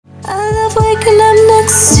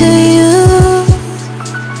next to you.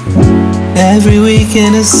 Every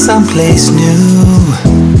weekend is someplace new.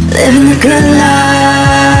 Living the good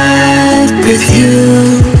life with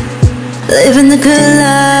you. Living the good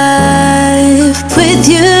life with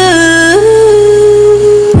you.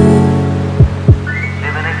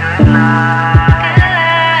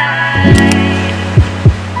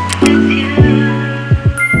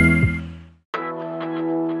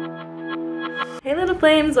 Hey Little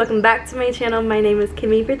Flames, welcome back to my channel. My name is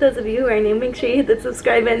Kimmy. For those of you who are new, make sure you hit the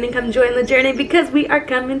subscribe button and come join the journey because we are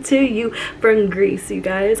coming to you from Greece, you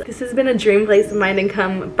guys. This has been a dream place of mine to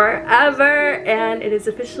come forever, and it is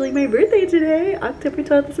officially my birthday today. October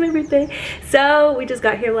 12th is my birthday. So we just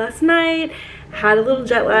got here last night. Had a little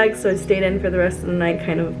jet lag, so I stayed in for the rest of the night,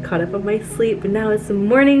 kind of caught up on my sleep. But now it's the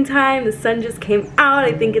morning time. The sun just came out.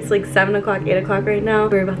 I think it's like 7 o'clock, 8 o'clock right now.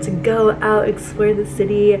 We're about to go out, explore the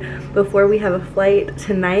city before we have a flight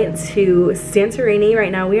tonight to Santorini. Right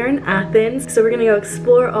now we are in Athens, so we're gonna go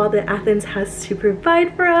explore all that Athens has to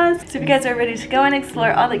provide for us. So if you guys are ready to go and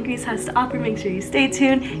explore all that Greece has to offer, make sure you stay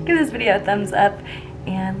tuned, give this video a thumbs up,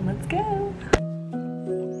 and let's go.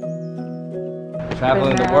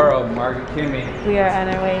 Traveling the world, Luv.Kimi. We are on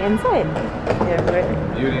our way inside.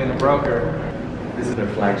 Beauty and the Broker. This is their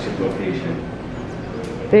flagship location.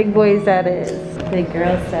 Big boy status. Big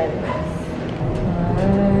girl status.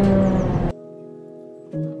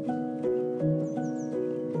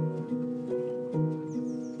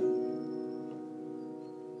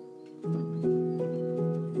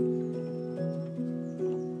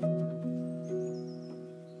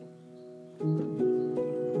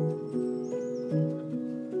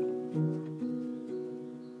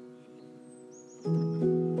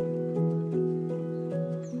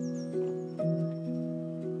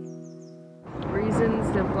 Reasons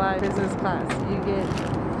to fly business class. You get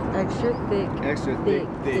extra thick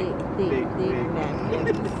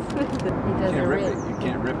napkins. It doesn't rip. You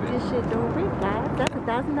can't rip it. This shit don't rip, guys. That's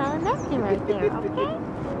 $1,000 napkin right there, okay?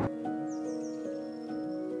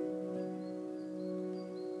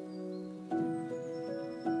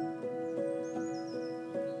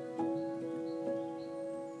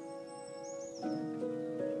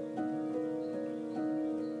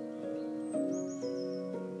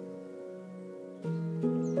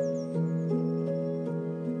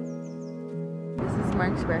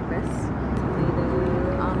 Mark's breakfast.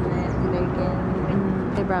 Omelet,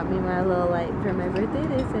 bacon. They brought me my little light for my birthday.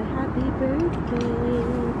 They said happy birthday.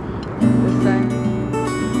 The sun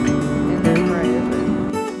and then horizon.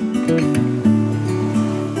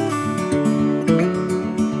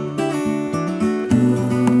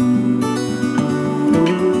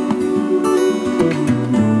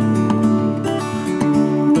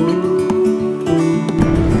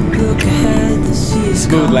 Look ahead, the sea is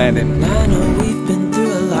Smooth landing. I know we've been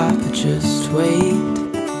through a lot, but just wait.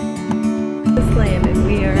 Just landed.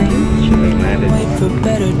 We are enjoying it. Wait for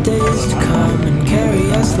better days to come and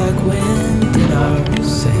carry us like wind in our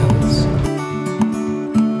sails.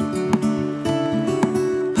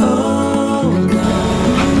 Hold on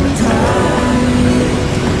tight.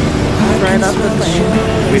 Right off the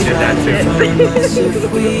plane. We did that too.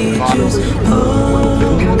 Models.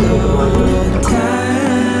 Hold on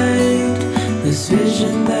tight. This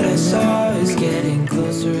vision that I saw is getting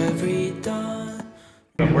closer every dawn.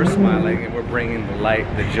 We're smiling and we're bringing the light,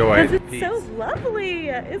 the joy, Because the it's peace. so lovely,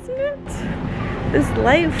 isn't it? This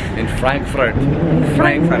life. In Frankfurt.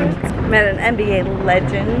 Frankfurt. Met an NBA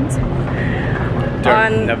legend.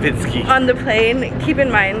 Dirk Nowitzki. On the plane. Keep in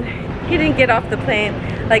mind, he didn't get off the plane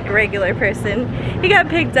like a regular person. He got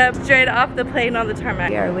picked up straight off the plane on the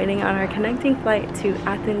tarmac. We are waiting on our connecting flight to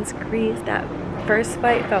Athens, Greece. That first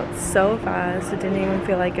flight felt so fast. It didn't even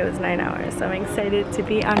feel like it was 9 hours. So I'm excited to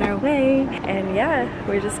be on our way. And yeah,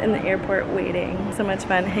 we're just in the airport waiting. So much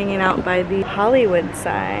fun hanging out by the Hollywood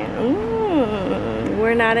sign.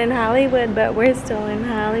 We're not in Hollywood, but we're still in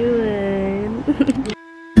Hollywood.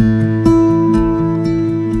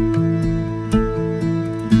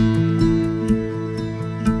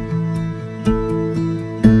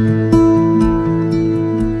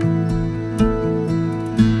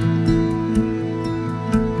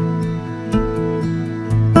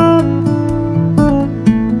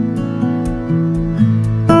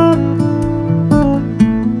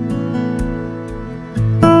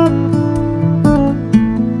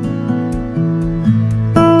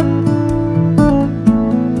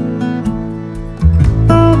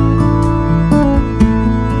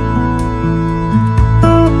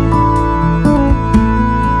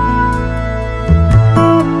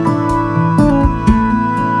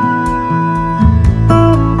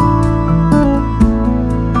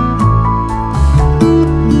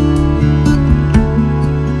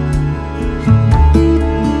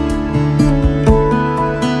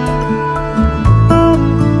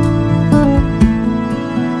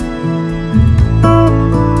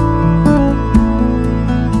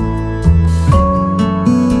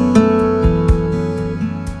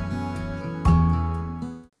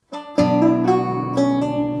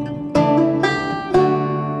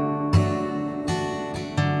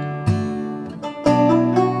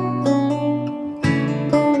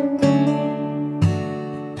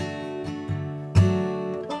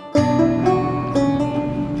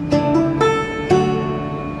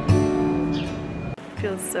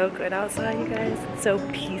 good outside, you guys. It's so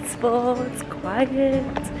peaceful, it's quiet.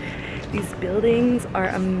 These buildings are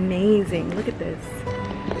amazing. Look at this.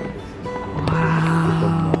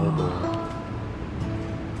 Wow.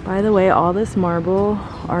 By the way, all this marble,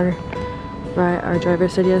 our driver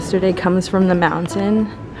said yesterday, comes from the mountain.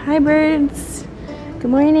 Hi birds,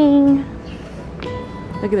 good morning.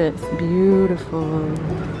 Look at this, beautiful.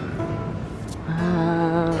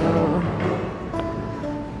 Wow.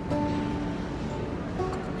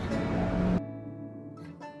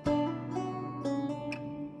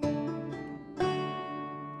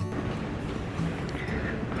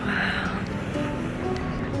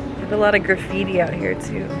 A lot of graffiti out here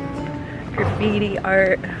too. Graffiti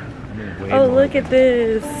art. Oh, look at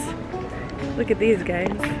this. Look at these guys.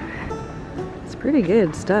 It's pretty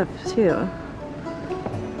good stuff too.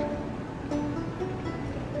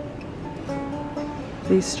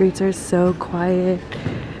 These streets are so quiet.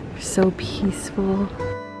 They're so peaceful.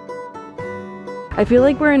 I feel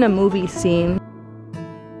like we're in a movie scene.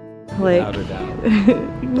 Like, Without a doubt.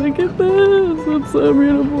 Look at this. It's so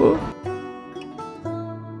beautiful.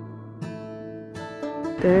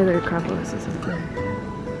 There, the Acropolis is up there.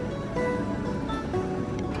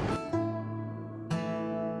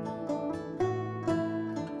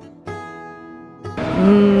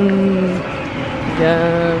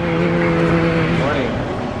 Yum. Morning.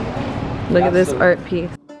 Look at this art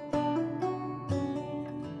piece.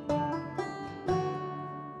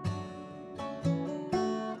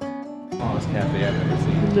 Smallest cafe I've ever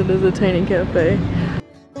seen. It is a tiny cafe.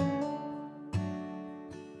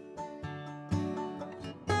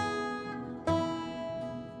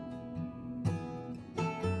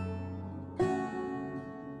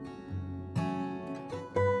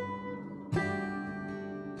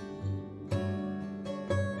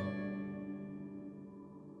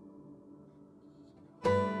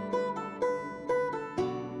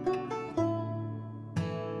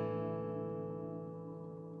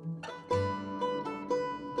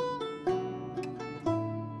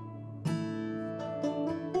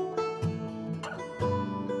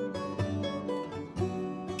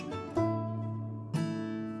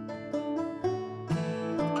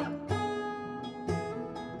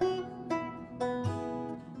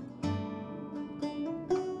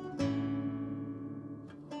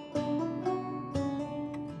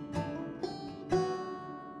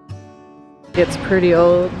 It's pretty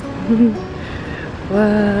old.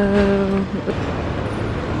 Wow.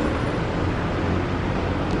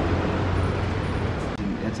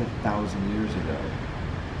 It's 1,000 years ago.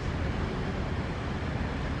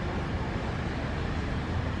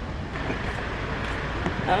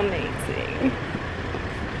 Amazing.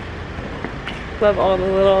 Love all the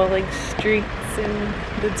little like streets and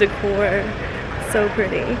the decor. So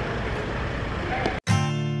pretty.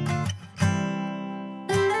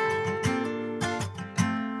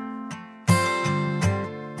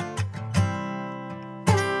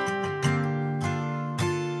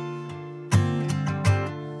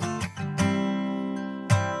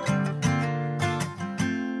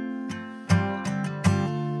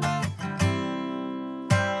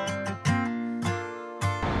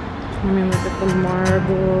 I mean, look at the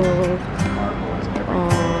marble all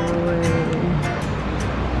the way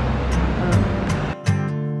up.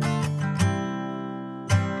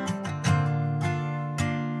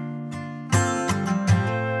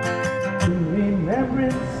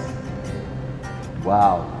 Remembrance.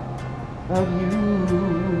 Wow. Of you.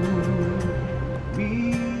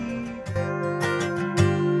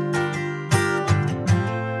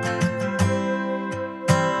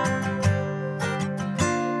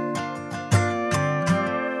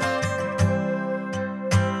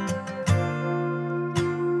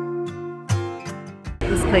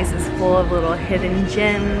 This place is full of little hidden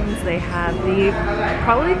gems. They have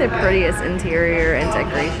probably the prettiest interior and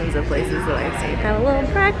decorations of places that I've seen. Had a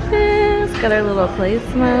little breakfast, got our little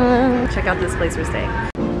placement. Check out this place we're staying.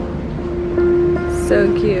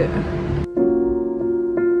 So cute.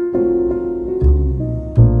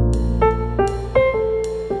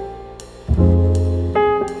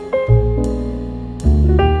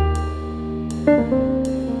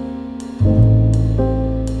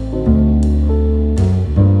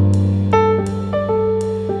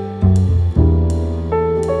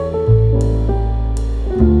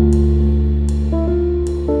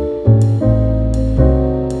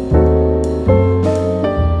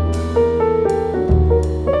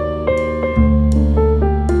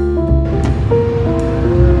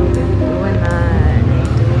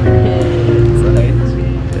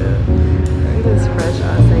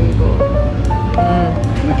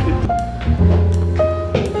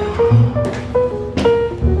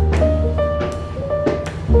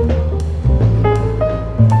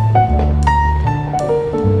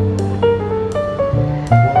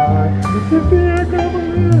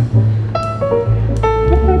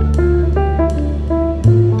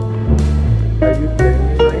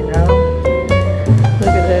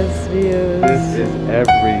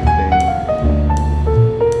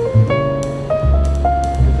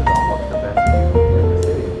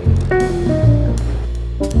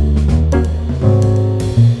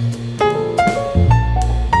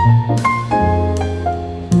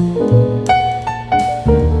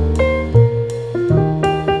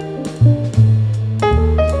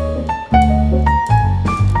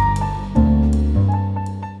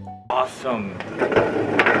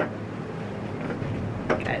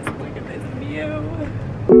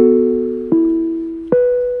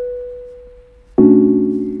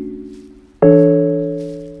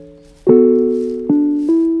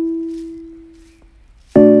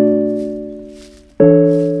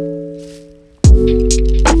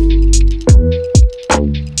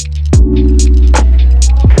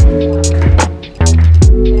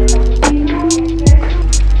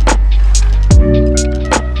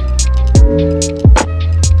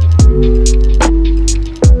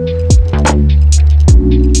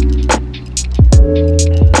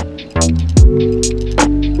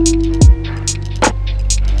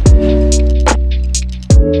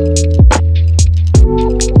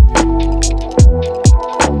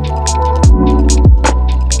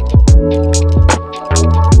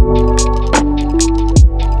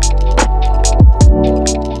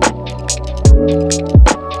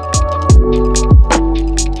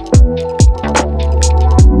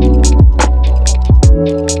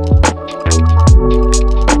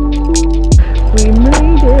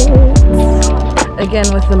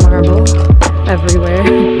 Again with the marble everywhere.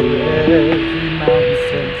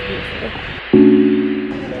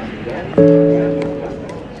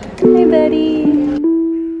 Hey, buddy.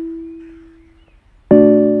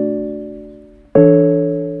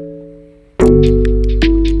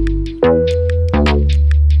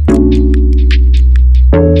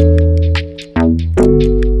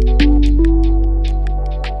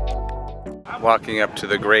 Walking up to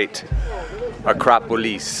the great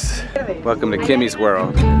Acropolis. Welcome to Kimi's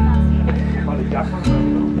world.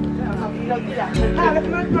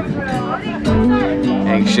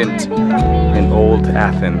 Ancient and old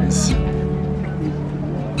Athens.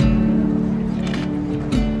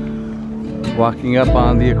 Walking up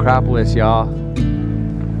on the Acropolis, y'all.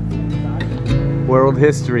 World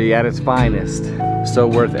history at its finest. So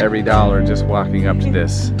worth every dollar just walking up to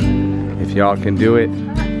this. If y'all can do it,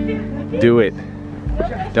 do it.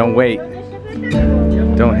 Don't wait.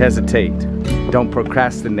 Don't hesitate. Don't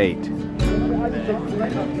procrastinate.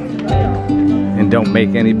 And don't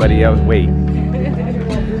make anybody else wait.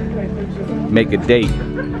 Make a date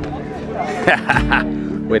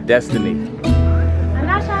with destiny.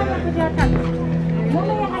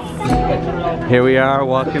 Here we are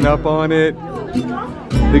walking up on it.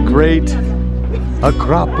 The great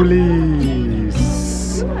Acropolis.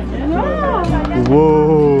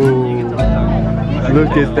 Whoa.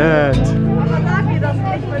 Look at that.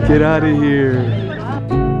 Get out of here.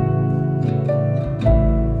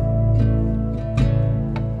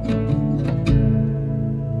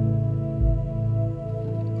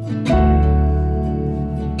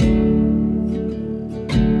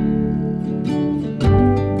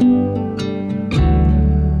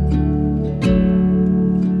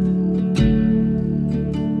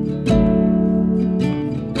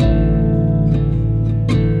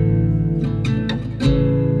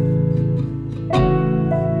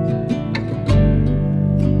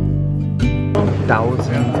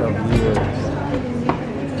 Thousands of years.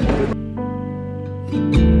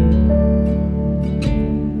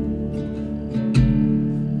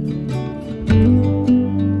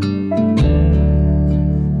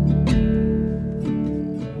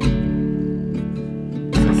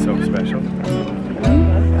 This is so special.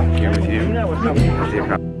 Here with you.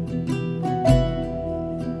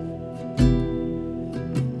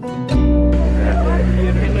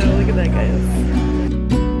 Look at that, guys.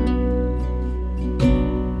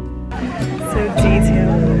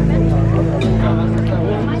 Detailed.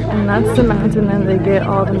 And that's the mountain that they get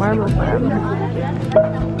all the marble from.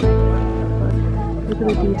 Look at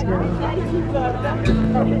the detail.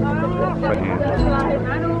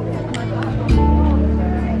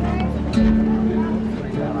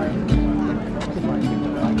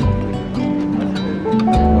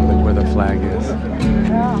 Oh, look where the flag is.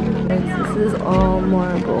 This is all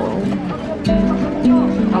marble.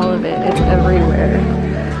 All of it. It's everywhere.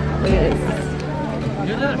 Look at this.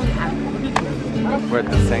 We're at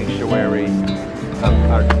the sanctuary of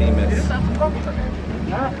Artemis.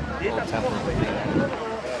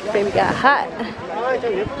 Baby got hot.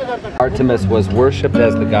 Artemis was worshipped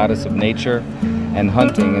as the goddess of nature and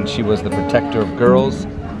hunting, and she was the protector of girls,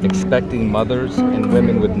 expecting mothers, and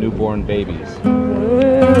women with newborn babies.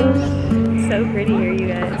 So pretty here, you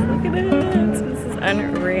guys. Look at this. This is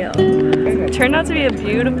unreal. It turned out to be a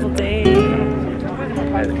beautiful day.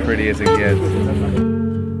 As pretty as it gets.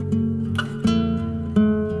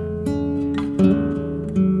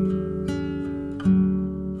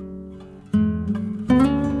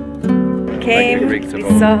 Came, we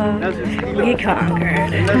saw, we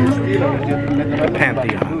conquered. The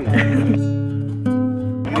Pantheon.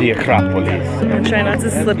 The Acropolis. I'm trying not to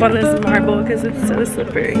slip on this marble because it's so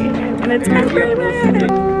slippery. And it's my favorite.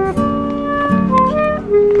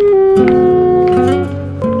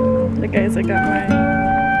 Look guys, I got my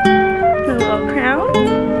little crown.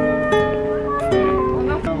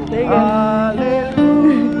 There you go. Hallelujah.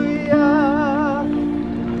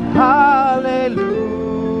 Hallelujah.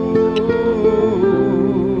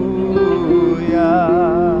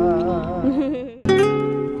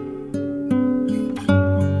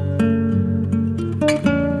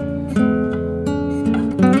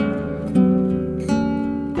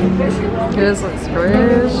 This looks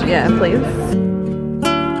fresh. Yeah, please.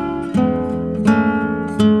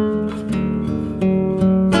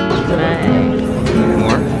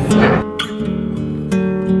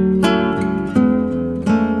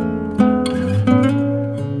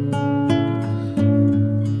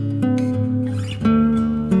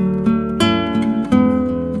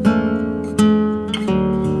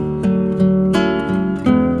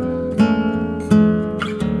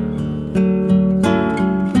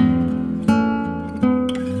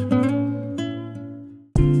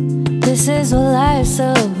 This is what life's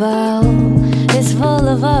about. It's full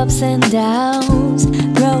of ups and downs,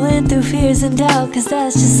 growing through fears and doubt, cause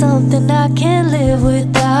that's just something I can't live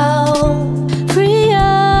without. Free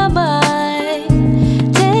your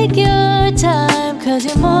mind, take your time, cause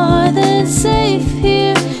you're more than safe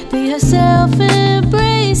here. Be yourself,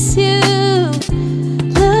 embrace you.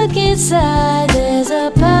 Look inside